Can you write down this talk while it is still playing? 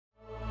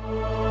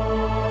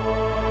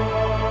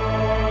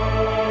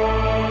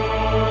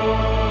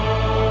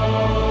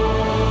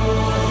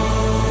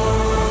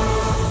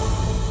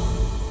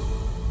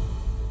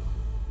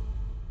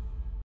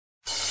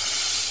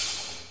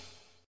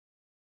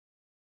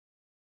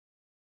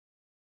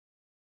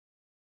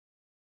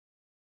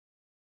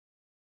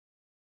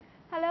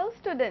Hello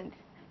students,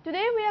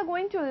 today we are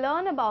going to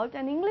learn about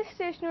an English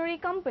stationery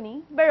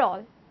company,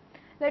 Berol.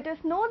 Let us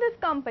know this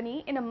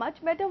company in a much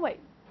better way.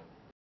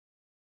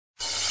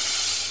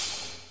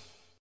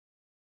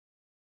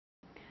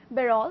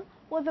 Berol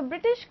was a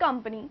British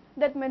company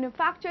that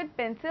manufactured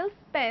pencils,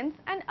 pens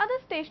and other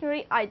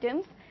stationery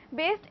items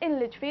based in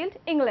Lichfield,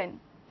 England.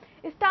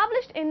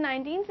 Established in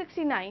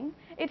 1969,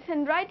 its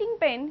handwriting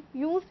pen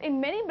used in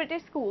many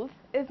British schools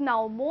is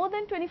now more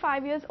than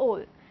 25 years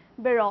old.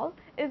 Berol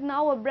is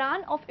now a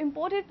brand of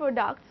imported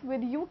products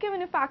with UK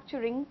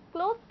manufacturing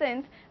close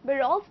since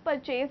Berol's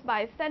purchase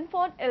by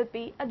Stanford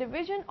LP, a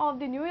division of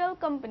the Newell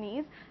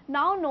companies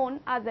now known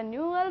as the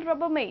Newell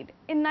Rubbermaid.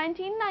 In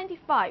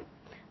 1995,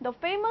 the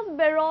famous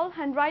Berol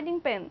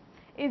handwriting pen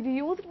is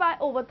used by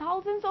over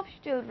thousands of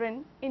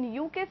children in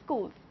UK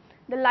schools.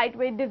 The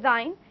lightweight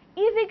design,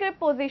 easy grip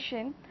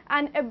position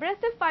and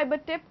abrasive fiber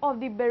tip of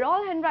the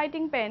Berol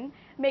handwriting pen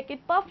make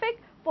it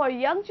perfect for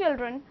young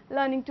children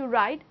learning to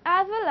write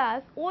as well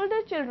as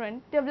older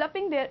children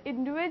developing their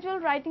individual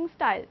writing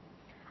style.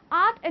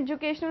 Art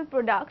educational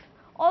products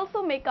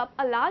also make up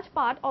a large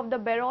part of the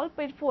Berol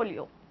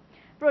portfolio.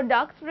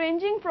 Products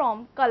ranging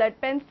from colored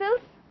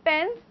pencils,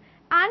 pens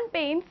and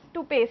paints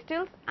to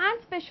pastels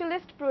and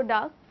specialist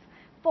products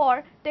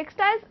for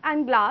textiles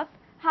and glass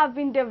have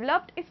been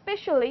developed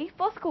especially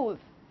for schools.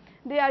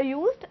 They are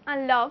used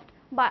and loved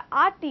by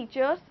art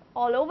teachers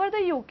all over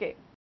the UK.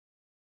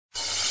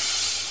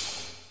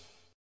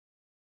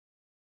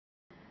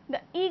 The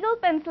Eagle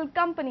Pencil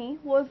Company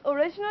was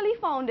originally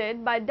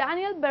founded by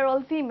Daniel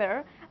Berol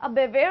Zimmer, a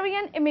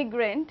Bavarian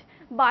immigrant,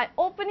 by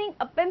opening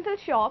a pencil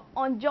shop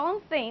on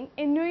John Sain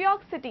in New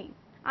York City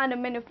and a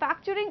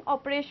manufacturing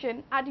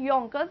operation at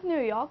Yonkers, New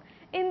York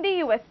in the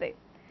USA.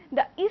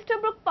 The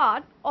Easterbrook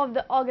part of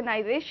the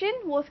organization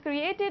was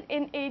created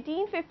in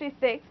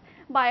 1856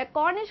 by a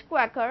Cornish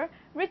Quaker,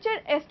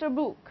 Richard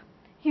Easterbrook.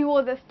 He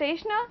was a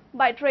stationer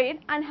by trade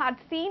and had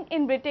seen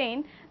in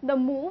Britain the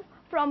move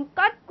from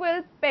cut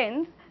quill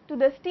pens to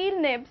the steel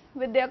nibs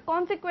with their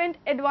consequent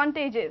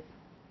advantages.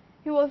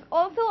 He was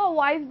also a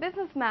wise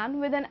businessman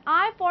with an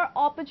eye for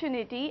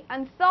opportunity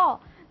and saw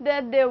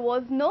that there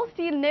was no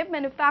steel nib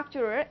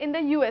manufacturer in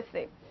the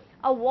USA,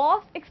 a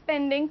vast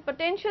expanding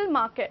potential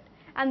market,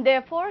 and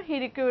therefore he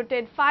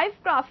recruited 5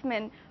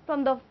 craftsmen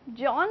from the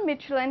John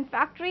Michelin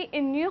factory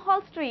in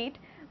Newhall Street,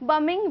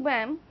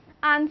 Birmingham,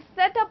 and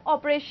set up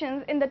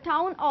operations in the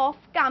town of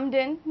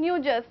Camden,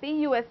 New Jersey,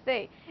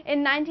 USA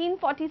in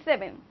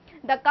 1947.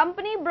 The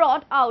company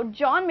brought out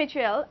John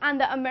Mitchell and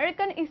the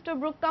American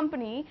Easterbrook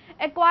Company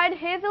acquired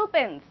Hazel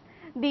Pens,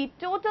 the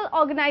total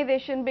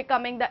organization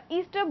becoming the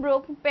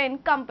Easterbrook Pen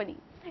Company.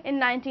 In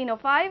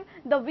 1905,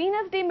 the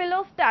Venus de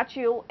Milo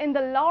statue in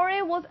the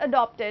Louvre was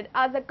adopted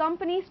as the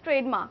company's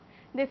trademark.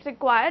 This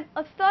required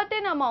a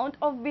certain amount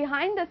of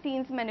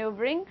behind-the-scenes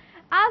maneuvering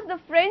as the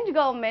French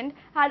government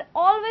had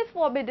always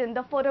forbidden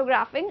the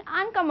photographing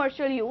and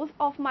commercial use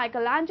of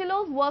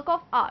Michelangelo's work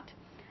of art.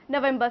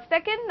 November 2,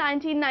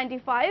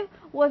 1995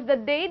 was the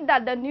date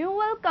that the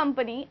Newell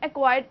Company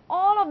acquired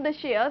all of the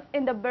shares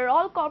in the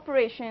Berol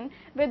Corporation,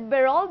 with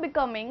Berol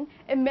becoming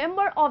a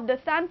member of the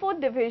Stanford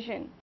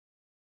division.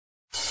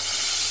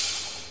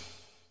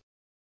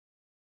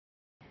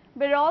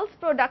 Berol's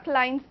product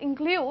lines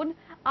include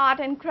art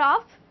and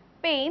crafts,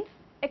 paints,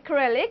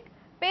 acrylic,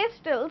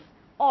 pastels,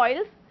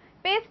 oils,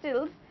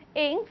 pastels,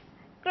 inks,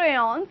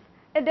 crayons,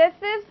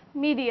 adhesives,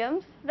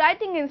 mediums,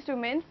 writing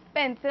instruments,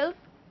 pencils,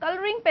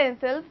 coloring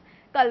pencils,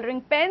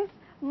 coloring pens,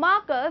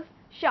 markers,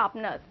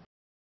 sharpeners.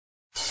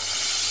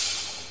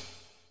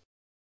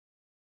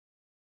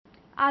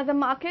 As a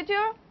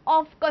marketer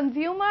of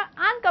consumer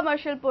and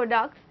commercial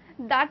products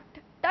that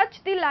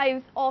touch the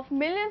lives of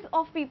millions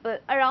of people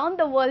around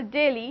the world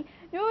daily,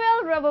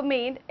 Newell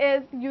Rubbermaid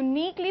is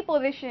uniquely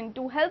positioned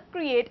to help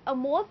create a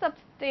more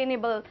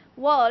sustainable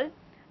world.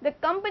 The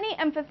company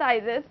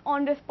emphasizes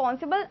on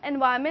responsible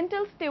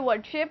environmental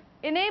stewardship,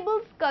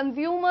 enables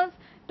consumers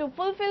to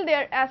fulfill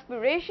their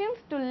aspirations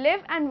to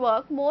live and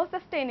work more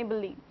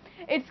sustainably.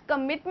 Its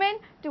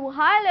commitment to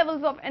high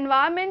levels of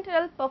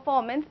environmental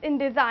performance in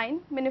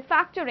design,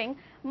 manufacturing,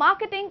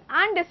 marketing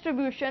and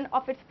distribution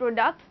of its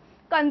products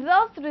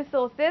conserves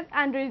resources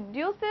and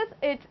reduces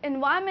its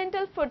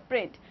environmental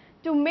footprint.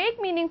 To make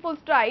meaningful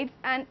strides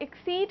and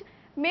exceed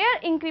mere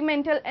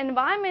incremental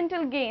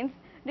environmental gains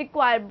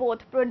require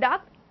both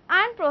product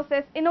and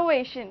process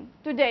innovation.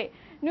 Today,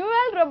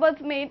 Newell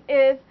Rubbermaid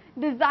is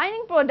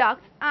designing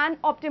products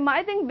and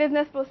optimizing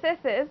business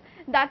processes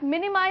that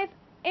minimize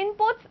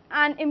inputs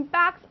and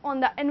impacts on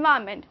the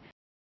environment.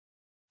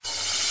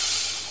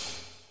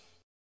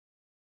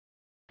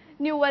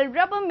 Newell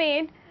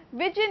Rubbermaid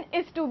vision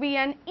is to be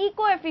an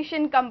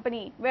eco-efficient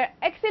company where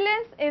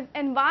excellence is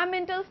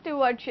environmental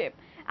stewardship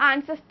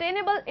and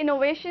sustainable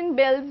innovation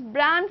builds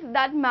brands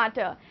that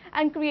matter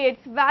and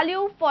creates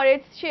value for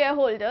its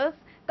shareholders,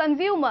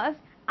 consumers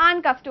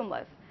and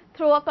customers.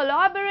 Through a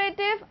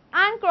collaborative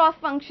and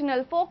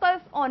cross-functional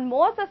focus on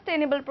more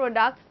sustainable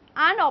products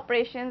and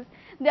operations,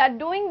 they are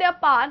doing their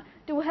part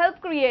to help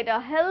create a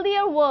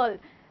healthier world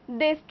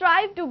They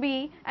strive to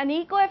be an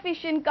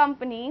eco-efficient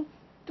company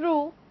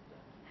through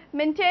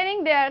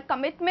maintaining their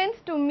commitments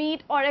to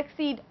meet or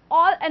exceed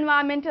all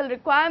environmental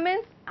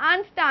requirements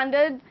and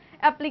standards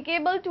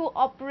applicable to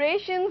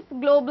operations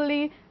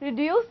globally,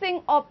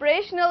 reducing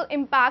operational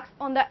impacts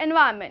on the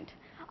environment,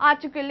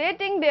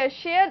 articulating their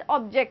shared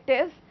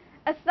objectives,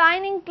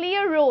 assigning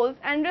clear roles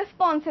and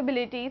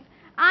responsibilities,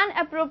 and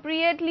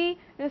appropriately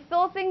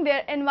resourcing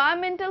their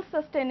environmental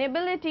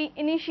sustainability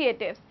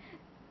initiatives.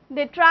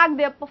 They track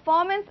their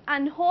performance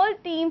and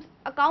hold teams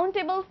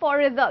accountable for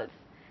results,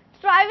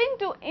 striving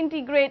to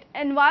integrate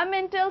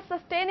environmental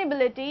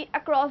sustainability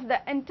across the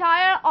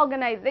entire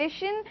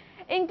organization,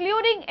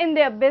 including in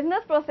their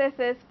business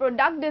processes,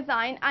 product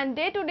design, and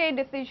day-to-day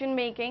decision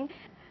making.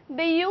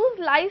 They use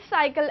life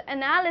cycle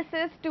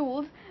analysis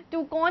tools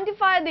to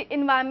quantify the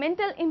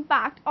environmental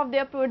impact of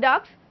their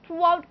products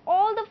throughout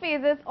all the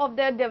phases of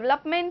their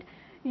development,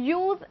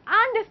 use,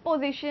 and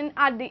disposition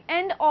at the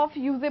end of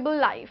usable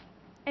life,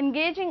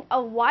 engaging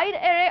a wide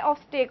array of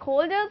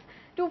stakeholders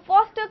to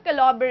foster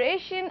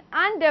collaboration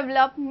and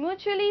develop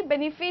mutually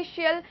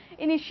beneficial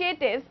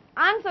initiatives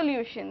and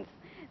solutions.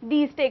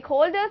 These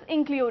stakeholders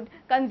include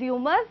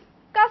consumers,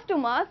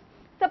 customers,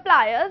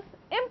 suppliers,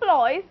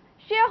 employees,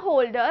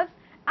 shareholders,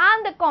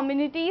 and the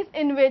communities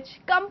in which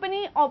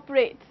company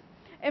operates,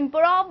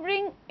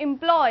 empowering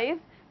employees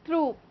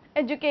through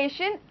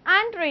education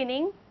and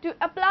training to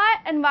apply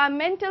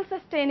environmental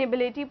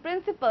sustainability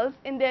principles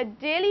in their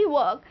daily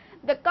work.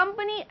 The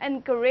company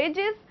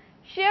encourages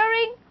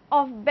sharing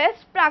of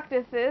best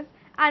practices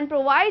and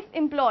provides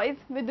employees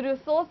with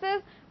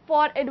resources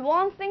for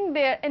advancing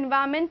their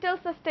environmental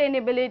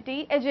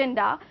sustainability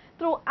agenda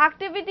through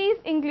activities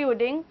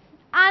including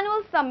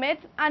annual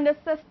summits and a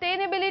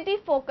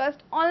sustainability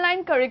focused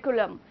online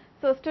curriculum.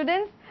 So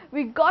students,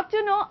 we got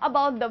to know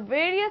about the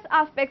various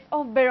aspects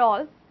of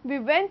Berol. We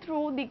went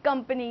through the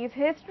company's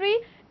history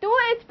to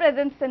its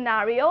present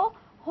scenario.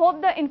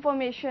 Hope the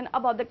information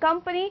about the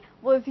company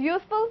was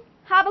useful.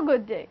 Have a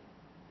good day.